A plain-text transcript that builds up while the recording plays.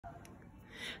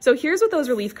So here's what those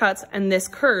relief cuts and this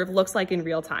curve looks like in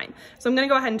real time. So I'm gonna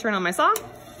go ahead and turn on my saw.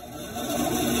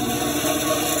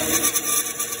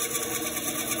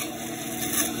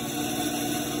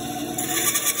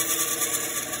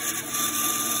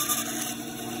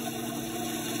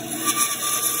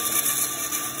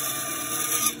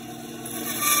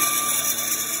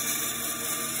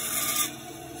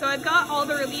 So I've got all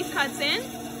the relief cuts in.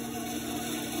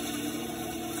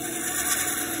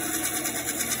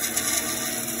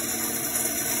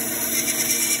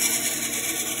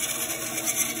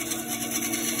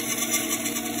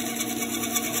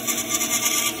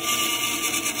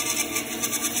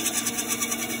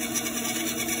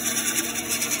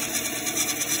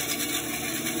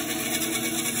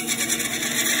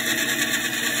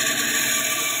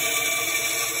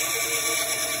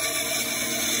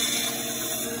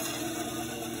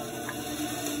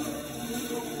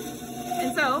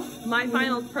 And so my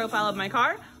final profile of my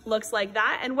car looks like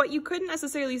that. And what you couldn't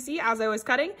necessarily see as I was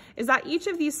cutting is that each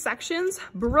of these sections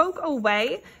broke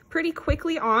away pretty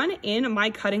quickly on in my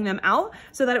cutting them out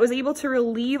so that it was able to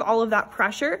relieve all of that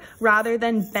pressure rather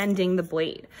than bending the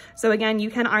blade. So again,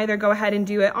 you can either go ahead and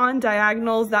do it on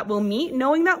diagonals that will meet,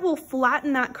 knowing that we'll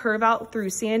flatten that curve out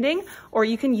through sanding, or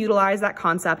you can utilize that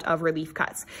concept of relief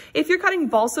cuts. If you're cutting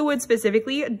balsa wood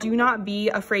specifically, do not be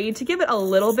afraid to give it a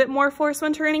little bit more force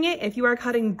when turning it. If you are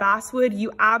cutting basswood,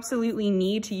 you absolutely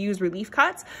need to use relief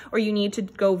cuts, or you need to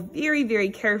go very, very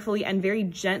carefully and very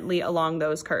gently along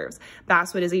those curves.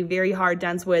 Basswood is a very hard,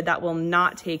 dense wood that will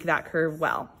not take that curve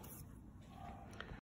well.